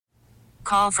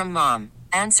Call from mom.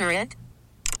 Answer it.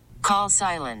 Call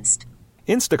silenced.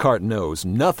 Instacart knows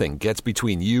nothing gets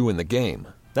between you and the game.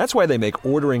 That's why they make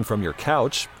ordering from your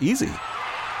couch easy.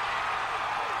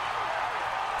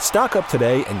 Stock up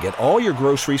today and get all your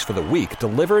groceries for the week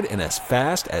delivered in as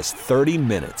fast as 30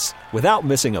 minutes without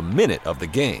missing a minute of the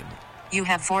game. You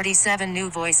have 47 new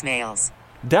voicemails.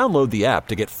 Download the app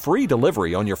to get free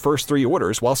delivery on your first 3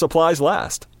 orders while supplies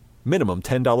last. Minimum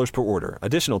 $10 per order.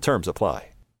 Additional terms apply.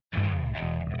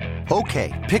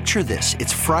 Okay, picture this.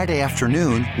 It's Friday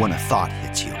afternoon when a thought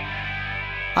hits you.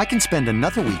 I can spend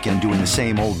another weekend doing the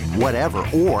same old whatever,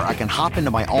 or I can hop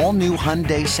into my all-new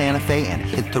Hyundai Santa Fe and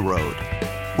hit the road.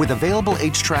 With available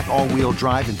H-Track all-wheel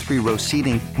drive and 3-row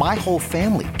seating, my whole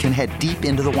family can head deep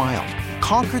into the wild.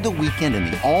 Conquer the weekend in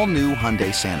the all-new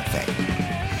Hyundai Santa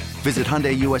Fe. Visit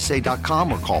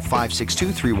HyundaiUSA.com or call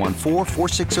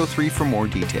 562-314-4603 for more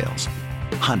details.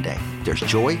 Hyundai, there's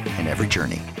joy in every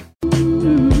journey.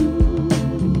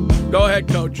 Go ahead,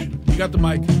 Coach. You got the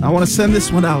mic. I want to send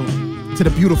this one out to the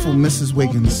beautiful Mrs.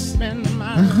 Wiggins.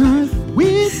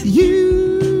 With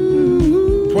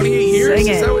you. 28 years?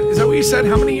 Is that what you said?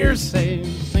 How many years?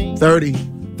 30.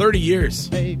 30 years.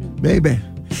 Baby.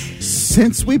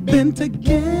 Since we've been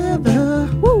together.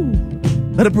 Woo.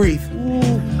 Let it breathe.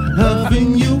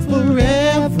 Loving you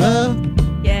forever.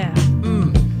 Yeah.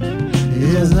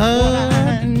 Is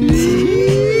I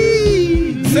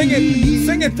need. Sing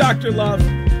it, Dr. Love.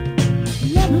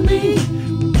 Let me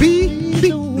be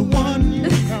the one.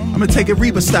 I'm going to take it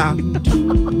Reba style.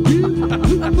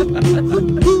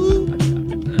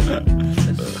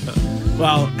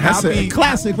 Well, that's a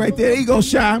classic right there. There you go,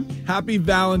 Sham. Happy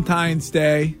Valentine's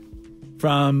Day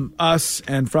from us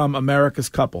and from America's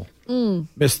couple,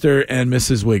 Mr. and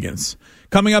Mrs. Wiggins.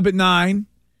 Coming up at 9,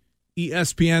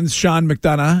 ESPN's Sean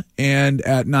McDonough, and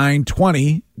at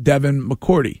 9:20, Devin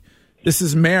McCourty. This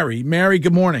is Mary. Mary,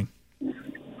 good morning.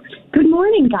 Good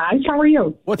morning, guys. How are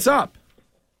you? What's up?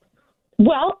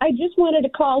 Well, I just wanted to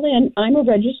call in. I'm a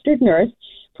registered nurse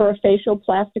for a facial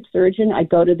plastic surgeon. I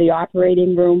go to the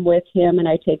operating room with him, and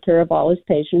I take care of all his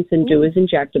patients and do his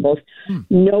injectables.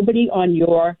 Nobody on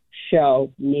your show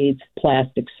needs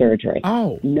plastic surgery.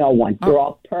 Oh. No one. You're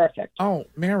all perfect. Oh,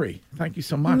 Mary, thank you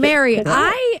so much. Mary,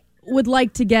 I would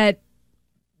like to get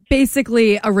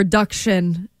basically a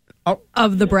reduction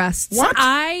of the breasts. What?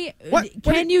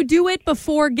 Can you do it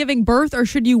before giving birth, or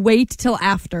should you wait till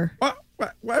after?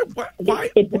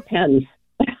 Why? It depends.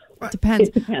 Depends.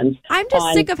 It depends. I'm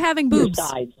just sick of having boobs.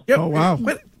 Oh, wow.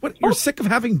 What? You're sick of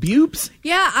having boobs?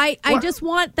 Yeah, I just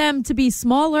want them to be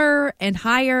smaller and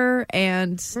higher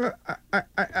and... Well,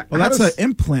 that's an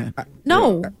implant.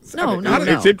 No.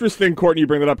 It's interesting, Courtney, you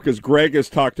bring that up because Greg has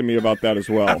talked to me about that as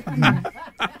well.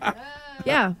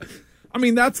 Yeah. I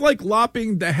mean, that's like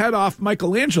lopping the head off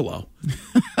Michelangelo.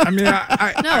 I mean,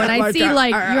 I see you're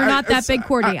not that big,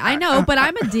 Courtney. I know, but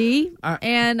I'm a D,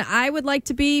 and I would like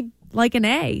to be like an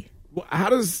A. How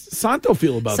does Santo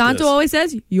feel about this? Santo always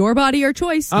says, your body, your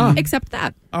choice, except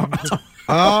that.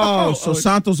 So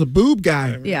Santo's a boob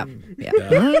guy. Yeah.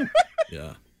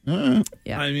 Yeah.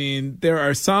 I mean, there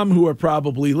are some who are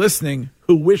probably listening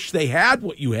who wish they had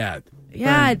what you had.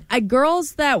 Yeah,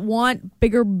 girls that want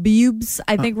bigger boobs,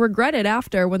 I think, regret it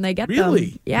after when they get them.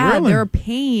 Really? Yeah, they're a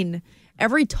pain.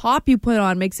 Every top you put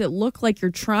on makes it look like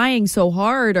you're trying so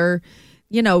hard, or,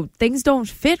 things don't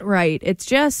fit right. It's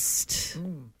just,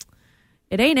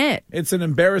 it ain't it. It's an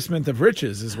embarrassment of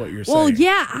riches, is what you're saying. Well,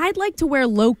 yeah, I'd like to wear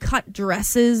low-cut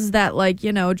dresses that,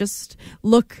 just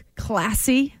look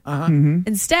classy.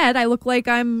 Instead, I look like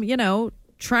I'm,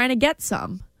 trying to get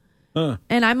some.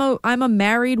 And I'm a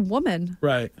married woman,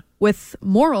 right, with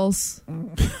morals,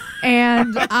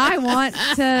 and I want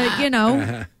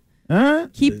to,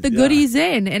 keep the goodies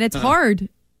in, and it's hard.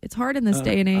 It's hard in this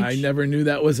day and age. I never knew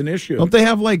that was an issue. Don't they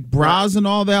have bras and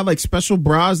all that, like special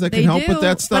bras that can help with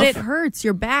that stuff? But it hurts.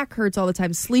 Your back hurts all the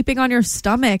time. Sleeping on your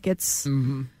stomach. It's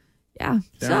yeah.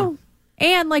 So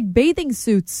and bathing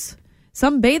suits.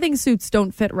 Some bathing suits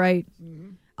don't fit right.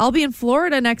 I'll be in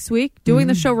Florida next week doing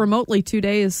the show remotely 2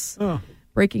 days.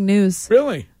 Breaking news.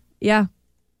 Really? Yeah.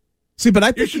 See, but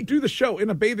I think you should do the show in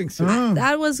a bathing suit.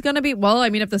 That was going to be,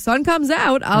 if the sun comes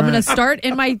out, I'm going to start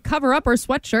in my cover-up or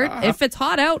sweatshirt. If it's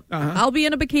hot out, I'll be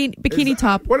in a bikini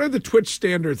top. What are the Twitch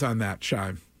standards on that,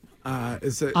 Shime?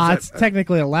 It's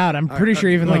technically allowed. I'm pretty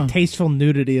sure even tasteful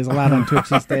nudity is allowed on Twitch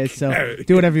these days. So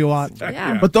do whatever you want.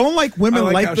 Yeah. But don't women I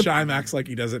like how Shime acts like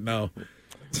he doesn't know.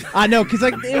 I know, because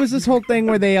it was this whole thing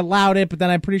where they allowed it, but then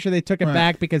I'm pretty sure they took it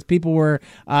back because people were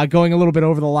going a little bit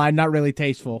over the line, not really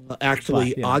tasteful.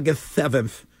 Actually, August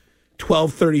 7th,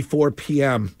 12:34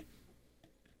 p.m.,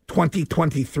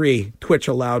 2023, Twitch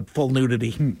allowed full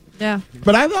nudity. Yeah.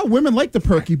 But I thought women like the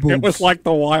perky boobs. It was like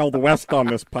the Wild West on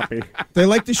this puppy. They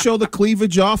like to show the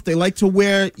cleavage off. They like to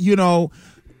wear,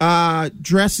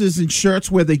 dresses and shirts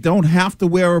where they don't have to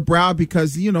wear a bra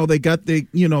because, they got the,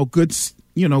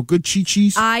 good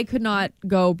chi-chis. I could not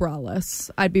go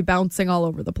braless. I'd be bouncing all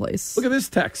over the place. Look at this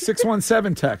text,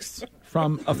 617 text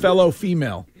from a fellow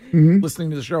female listening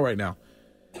to the show right now.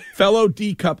 Fellow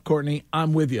D-Cup, Courtney,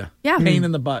 I'm with you. Yeah. Pain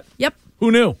in the butt. Yep.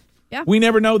 Who knew? Yeah. We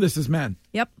never know this as men.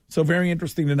 Yep. So very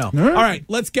interesting to know. All right,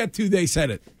 let's get to They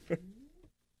Said It.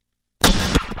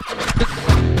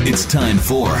 It's time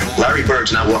for Larry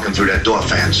Bird's not walking through that door,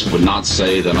 fans. Would not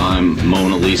say that I'm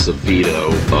Mona Lisa Vito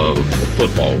of the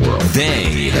football world.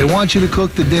 They want you to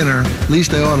cook the dinner. At least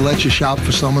they ought to let you shop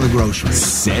for some of the groceries.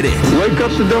 Said It. Wake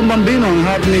up the Don Bambino and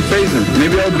have me face him.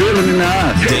 Maybe I'll drill him in the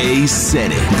eye. They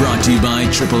Said It. Brought to you by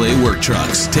AAA Work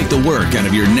Trucks. Take the work out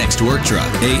of your next work truck.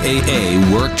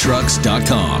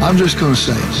 AAAWorkTrucks.com. I'm just going to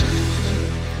say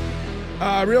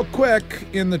it. Real quick,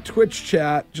 in the Twitch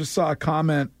chat, just saw a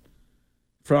comment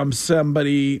from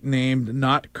somebody named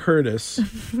Not Curtis,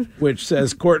 which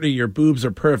says, Courtney, your boobs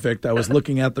are perfect. I was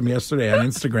looking at them yesterday on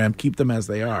Instagram. Keep them as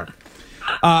they are.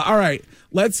 All right,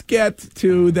 let's get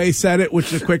to They Said It,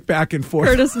 which is a quick back and forth.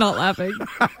 Curtis not laughing.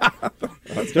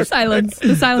 The silence.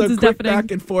 The silence is quick deafening.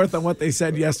 Back and forth on what they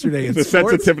said yesterday in The sports.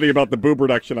 sensitivity about the boob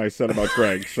reduction I said about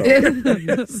Greg. So.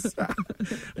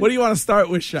 What do you want to start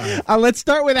with, Sean? Let's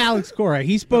start with Alex Cora.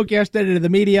 He spoke yesterday to the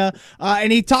media,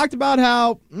 and he talked about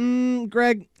how,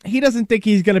 Greg, he doesn't think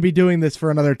he's going to be doing this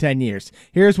for another 10 years.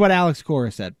 Here's what Alex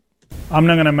Cora said. I'm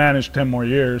not going to manage 10 more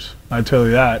years. I tell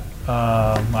you that.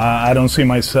 I don't see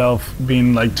myself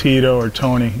being like Tito or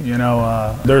Tony.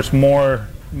 There's more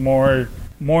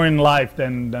in life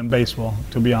than baseball,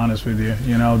 to be honest with you.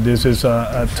 This is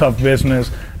a tough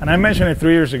business. And I mentioned it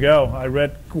 3 years ago. I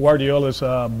read Guardiola's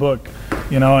book,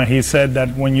 and he said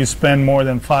that when you spend more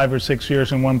than 5 or 6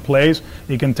 years in one place,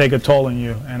 it can take a toll on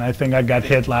you. And I think I got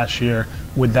hit last year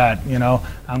with that.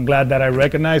 I'm glad that I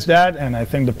recognized that, and I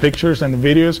think the pictures and the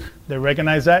videos, they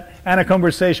recognize that. And a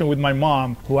conversation with my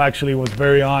mom, who actually was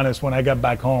very honest when I got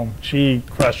back home. She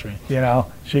crushed me,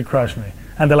 she crushed me.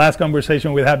 And the last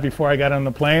conversation we had before I got on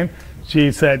the plane,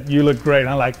 she said, "You look great."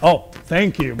 I'm like, "Oh,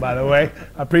 thank you, by the way.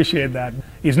 I appreciate that."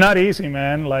 It's not easy,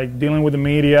 man, like dealing with the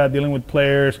media, dealing with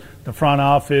players, the front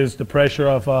office, the pressure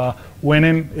of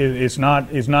winning. It's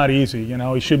not easy.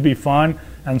 It should be fun,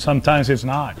 and sometimes it's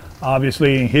not.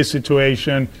 Obviously, in his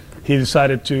situation, he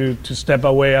decided to step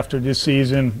away after this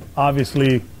season.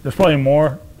 Obviously, there's probably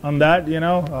more on that,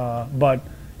 but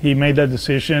he made that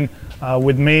decision.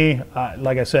 With me,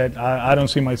 like I said, I don't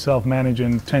see myself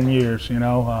managing 10 years,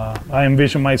 I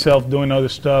envision myself doing other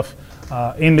stuff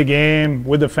in the game,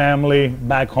 with the family,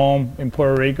 back home in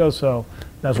Puerto Rico, so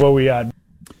that's where we at.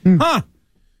 Huh.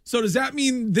 So does that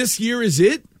mean this year is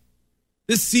it?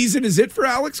 This season is it for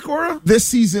Alex Cora? This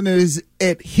season is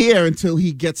it here until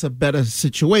he gets a better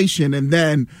situation, and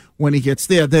then when he gets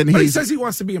there, then he says he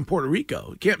wants to be in Puerto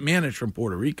Rico. He can't manage from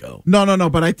Puerto Rico. No,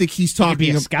 but I think he's talking. He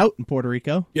could be a scout in Puerto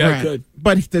Rico. Yeah, right. Good.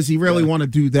 But does he really want to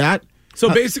do that? So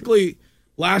basically,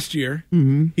 last year,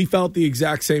 he felt the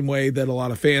exact same way that a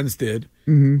lot of fans did,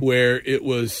 where it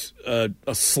was a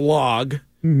slog.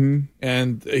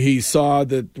 And he saw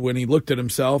that when he looked at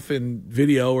himself in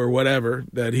video or whatever,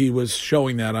 that he was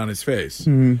showing that on his face.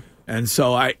 And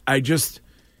so I just,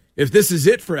 if this is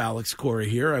it for Alex Cora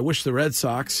here, I wish the Red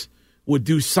Sox would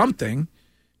do something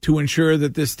to ensure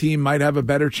that this team might have a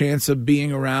better chance of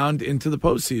being around into the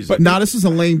postseason. But now this is a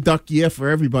lame duck year for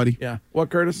everybody. Yeah.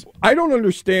 What, Curtis? I don't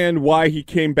understand why he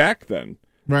came back then.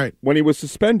 Right. When he was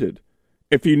suspended.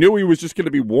 If he knew he was just going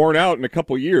to be worn out in a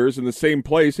couple of years in the same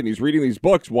place and he's reading these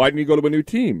books, why didn't he go to a new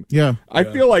team? Yeah. I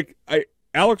feel like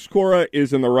Alex Cora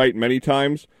is in the right many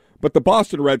times, but the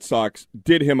Boston Red Sox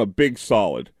did him a big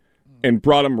solid and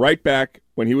brought him right back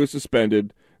when he was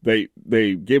suspended. They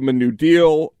gave him a new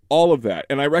deal, all of that.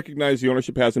 And I recognize the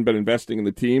ownership hasn't been investing in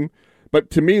the team, but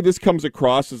to me, this comes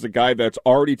across as a guy that's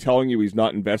already telling you he's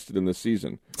not invested in this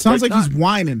season. Sounds like he's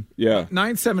whining. Yeah.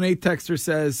 978 texter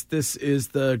says this is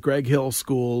the Greg Hill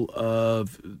school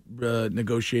of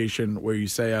negotiation where you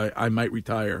say I might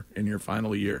retire in your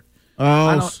final year.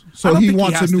 Oh, so he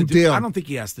wants a new deal. I don't think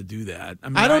he has to do that. I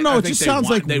mean, I don't know. It think just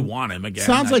sounds like they want him again.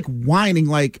 Sounds like whining.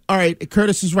 Like, all right,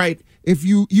 Curtis is right. If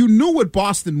you knew what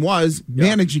Boston was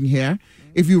managing here,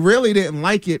 if you really didn't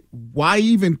like it, why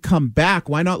even come back?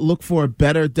 Why not look for a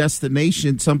better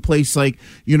destination, someplace like,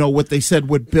 what they said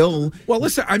with Bill? Well,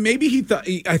 listen, I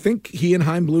think he and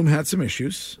Chaim Bloom had some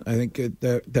issues. I think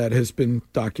that has been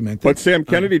documented. But Sam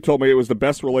Kennedy told me it was the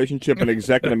best relationship an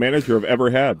executive manager have ever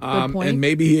had. And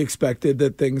maybe he expected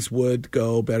that things would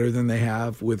go better than they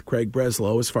have with Craig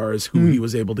Breslow as far as who he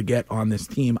was able to get on this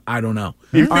team. I don't know.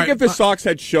 Do you think if the Sox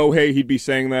had Shohei, he'd be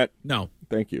saying that? No.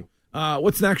 Thank you.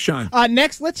 What's next, Sean?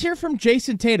 Next, let's hear from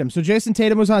Jayson Tatum. So Jayson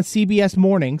Tatum was on CBS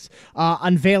Mornings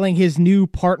unveiling his new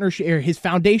partnership, or his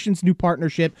foundation's new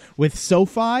partnership with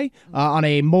SoFi on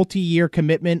a multi-year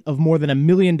commitment of more than $1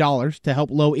 million to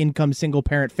help low-income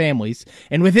single-parent families.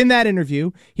 And within that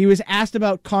interview, he was asked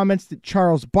about comments that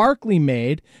Charles Barkley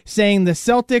made, saying the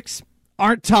Celtics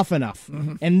aren't tough enough.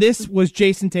 Mm-hmm. And this was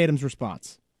Jayson Tatum's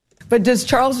response. But does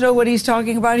Charles know what he's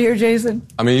talking about here, Jason?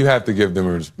 I mean, you have to give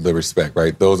them the respect,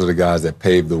 right? Those are the guys that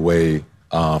paved the way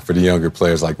for the younger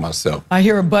players like myself. I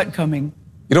hear a but coming.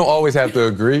 You don't always have to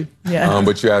agree, yeah.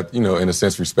 But you have, in a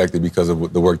sense, respect it because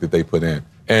of the work that they put in.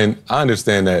 And I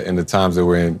understand that in the times that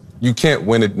we're in, you can't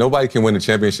win it. Nobody can win a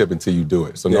championship until you do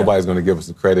it. So nobody's going to give us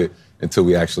the credit until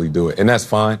we actually do it. And that's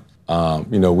fine.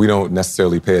 We don't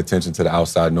necessarily pay attention to the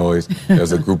outside noise.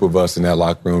 There's a group of us in that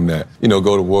locker room that,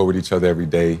 go to war with each other every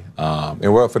day,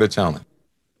 and we're up for the challenge.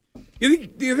 Do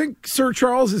you think Sir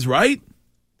Charles is right?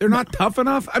 They're not tough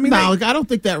enough? I mean, I don't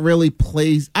think that really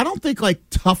plays. I don't think,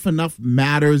 tough enough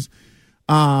matters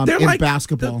in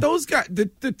basketball. Those guys,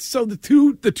 so the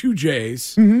two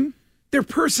J's, their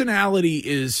personality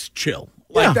is chill.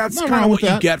 That's kind of what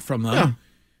you get from them.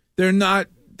 Yeah.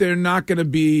 They're not going to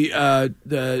be a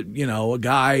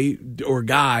guy or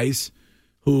guys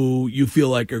who you feel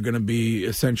like are going to be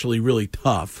essentially really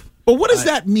tough. But what does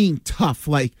that mean, tough?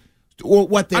 Or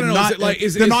what they're not?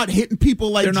 They're not hitting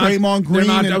people like Draymond Green.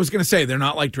 I was going to say they're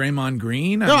not like Draymond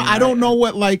Green. I don't know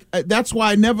what that's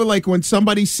why I never when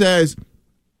somebody says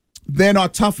they're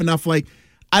not tough enough.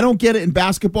 I don't get it in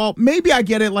basketball. Maybe I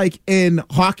get it in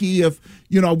hockey. If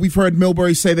we've heard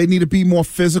Milbury say they need to be more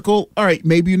physical. All right,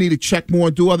 maybe you need to check more,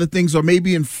 do other things, or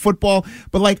maybe in football.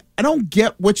 But I don't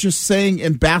get what you're saying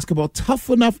in basketball. Tough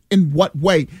enough in what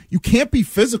way? You can't be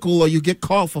physical or you get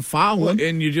called for fouling. Well,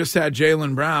 and you just had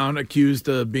Jaylen Brown accused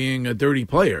of being a dirty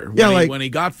player when he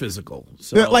got physical.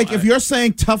 So if you're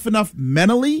saying tough enough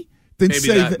mentally, then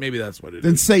maybe that's what it is.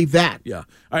 Then say that. Yeah. All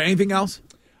right. Anything else?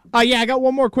 I got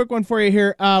one more quick one for you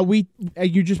here.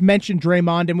 You just mentioned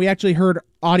Draymond, and we actually heard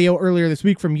audio earlier this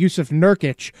week from Yusuf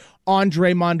Nurkic on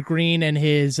Draymond Green and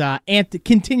his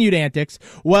continued antics.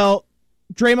 Well,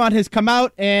 Draymond has come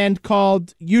out and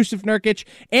called Yusuf Nurkic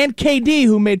and KD,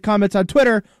 who made comments on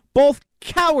Twitter, both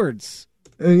cowards.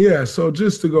 And so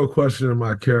just to go questioning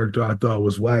my character, I thought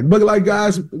was whack. But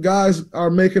guys are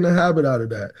making a habit out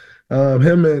of that.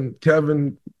 Him and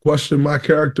Kevin questioned my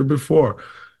character before.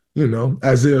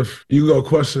 As if you go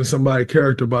question somebody's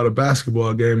character about a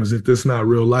basketball game as if this not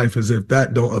real life, as if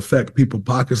that don't affect people's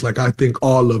pockets. I think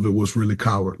all of it was really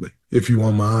cowardly, if you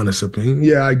want my honest opinion.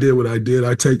 Yeah, I did what I did.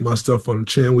 I take my stuff on the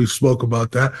chin. We spoke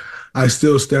about that. I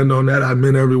still stand on that. I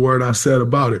meant every word I said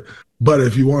about it. But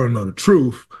if you want to know the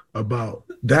truth about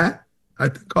that, I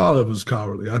think all of it was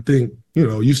cowardly. I think,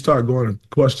 you start going to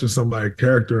question somebody's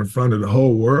character in front of the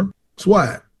whole world, it's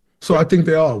whack. So I think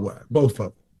they all whack, both of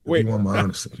them. Wait,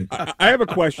 I have a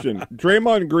question.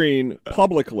 Draymond Green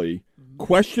publicly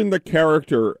questioned the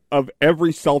character of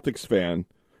every Celtics fan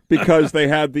because they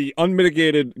had the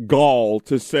unmitigated gall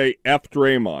to say F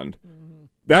Draymond.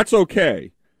 That's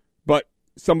okay. But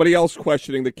somebody else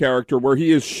questioning the character where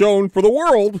he is shown for the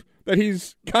world that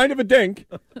he's kind of a dink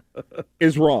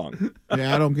is wrong.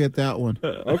 Yeah, I don't get that one.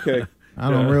 Okay. I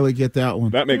don't really get that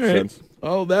one. That makes sense.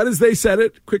 Oh, that is they said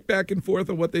it. Quick back and forth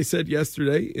on what they said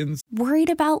yesterday. Worried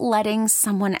about letting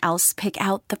someone else pick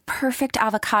out the perfect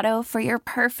avocado for your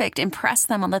perfect impress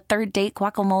them on the third date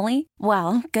guacamole?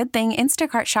 Well, good thing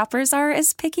Instacart shoppers are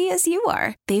as picky as you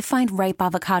are. They find ripe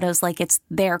avocados like it's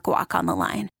their guac on the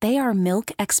line. They are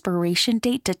milk expiration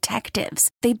date detectives.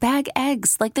 They bag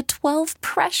eggs like the 12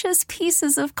 precious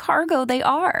pieces of cargo they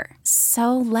are.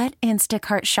 So let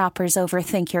Instacart shoppers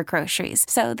overthink your groceries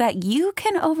so that you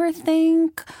can overthink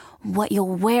what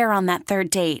you'll wear on that third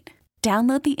date.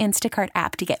 Download the Instacart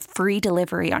app to get free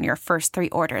delivery on your first 3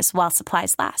 orders while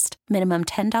supplies last. Minimum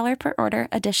 $10 per order.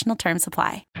 Additional terms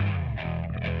apply.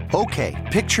 Okay,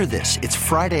 picture this. It's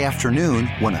Friday afternoon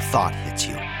when a thought hits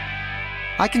you.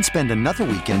 I can spend another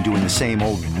weekend doing the same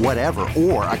old whatever,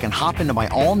 or I can hop into my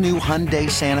all-new Hyundai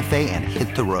Santa Fe and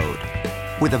hit the road.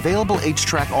 With available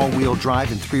H-Track all-wheel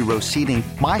drive and 3-row seating,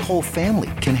 my whole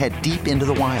family can head deep into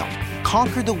the wild.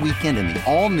 Conquer the weekend in the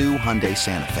all-new Hyundai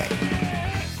Santa Fe.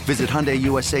 Visit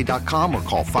HyundaiUSA.com or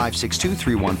call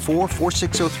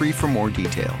 562-314-4603 for more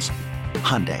details.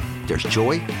 Hyundai, there's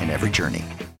joy in every journey.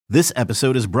 This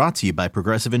episode is brought to you by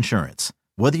Progressive Insurance.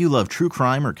 Whether you love true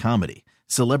crime or comedy,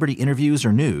 celebrity interviews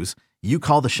or news, you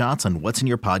call the shots on what's in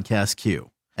your podcast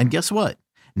queue. And guess what?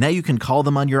 Now you can call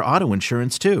them on your auto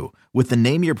insurance too with the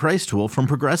Name Your Price tool from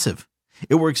Progressive.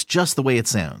 It works just the way it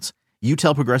sounds. You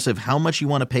tell Progressive how much you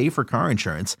want to pay for car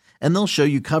insurance, and they'll show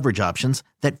you coverage options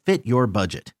that fit your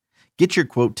budget. Get your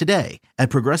quote today at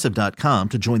Progressive.com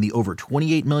to join the over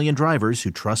 28 million drivers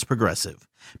who trust Progressive.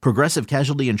 Progressive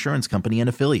Casualty Insurance Company and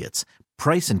Affiliates.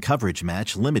 Price and coverage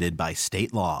match limited by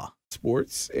state law.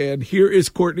 Sports. And here is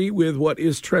Courtney with what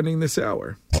is trending this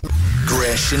hour.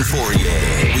 Gresh and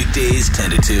Fourier, weekdays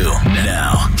 10 to 2.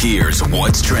 Now, here's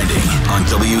what's trending on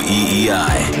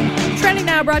WEEI. Trending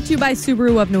now brought to you by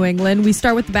Subaru of New England. We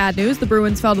start with the bad news. The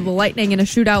Bruins fell to the Lightning in a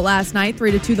shootout last night,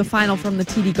 3-2 the final from the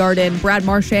TD Garden. Brad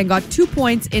Marchand got 2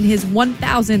 points in his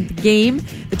 1,000th game.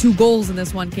 The 2 goals in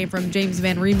this one came from James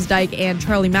Van Riemsdyk and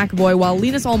Charlie McAvoy, while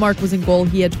Linus Ullmark was in goal.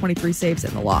 He had 23 saves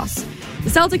in the loss. The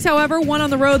Celtics, however, won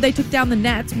on the road. They took down the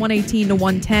Nets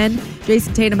 118-110.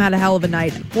 Jayson Tatum had a hell of a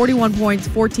night. 41 points,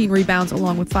 14 rebounds,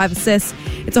 along with 5 assists.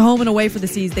 It's a home and away for the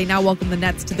C's. They now welcome the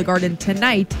Nets to the Garden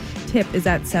tonight. Tip is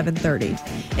at 7:30.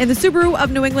 In the Subaru of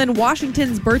New England,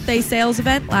 Washington's birthday sales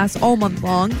event lasts all month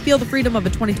long. Feel the freedom of a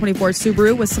 2024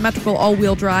 Subaru with symmetrical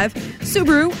all-wheel drive.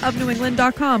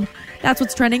 SubaruofNewEngland.com. That's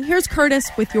what's trending. Here's Curtis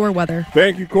with your weather.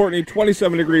 Thank you, Courtney.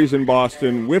 27 degrees in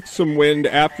Boston with some wind.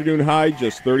 Afternoon high,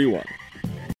 just 31.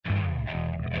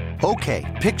 Okay,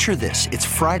 picture this. It's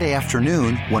Friday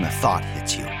afternoon when a thought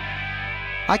hits you.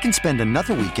 I can spend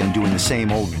another weekend doing the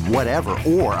same old whatever,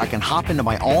 or I can hop into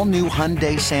my all-new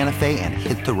Hyundai Santa Fe and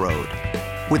hit the road.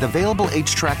 With available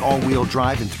H-Track all-wheel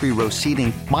drive and 3-row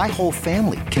seating, my whole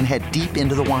family can head deep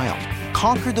into the wild.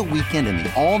 Conquer the weekend in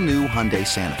the all-new Hyundai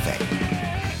Santa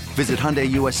Fe. Visit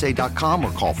HyundaiUSA.com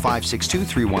or call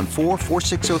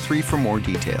 562-314-4603 for more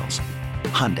details.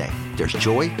 Hyundai, there's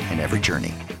joy in every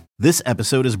journey. This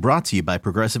episode is brought to you by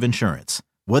Progressive Insurance.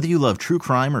 Whether you love true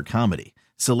crime or comedy,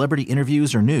 celebrity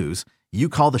interviews or news, you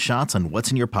call the shots on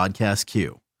what's in your podcast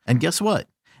queue. And guess what?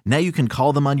 Now you can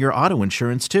call them on your auto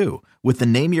insurance too with the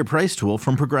Name Your Price tool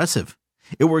from Progressive.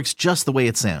 It works just the way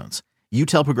it sounds. You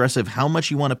tell Progressive how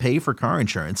much you want to pay for car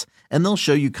insurance, and they'll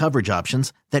show you coverage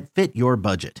options that fit your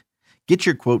budget. Get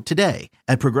your quote today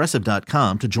at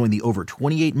Progressive.com to join the over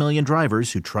 28 million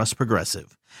drivers who trust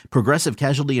Progressive. Progressive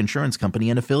Casualty Insurance Company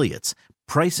and Affiliates.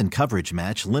 Price and coverage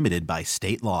match limited by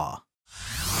state law.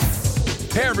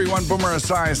 Hey everyone, Boomer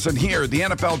Esiason here. The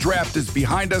NFL draft is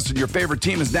behind us and your favorite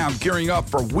team is now gearing up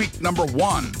for week number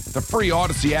 1. The free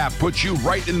Odyssey app puts you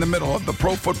right in the middle of the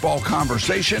pro football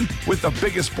conversation with the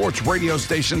biggest sports radio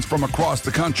stations from across the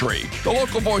country. The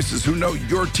local voices who know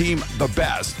your team the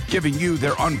best, giving you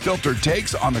their unfiltered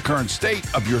takes on the current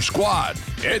state of your squad.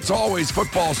 It's always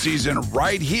football season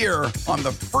right here on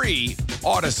the free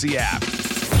Odyssey app.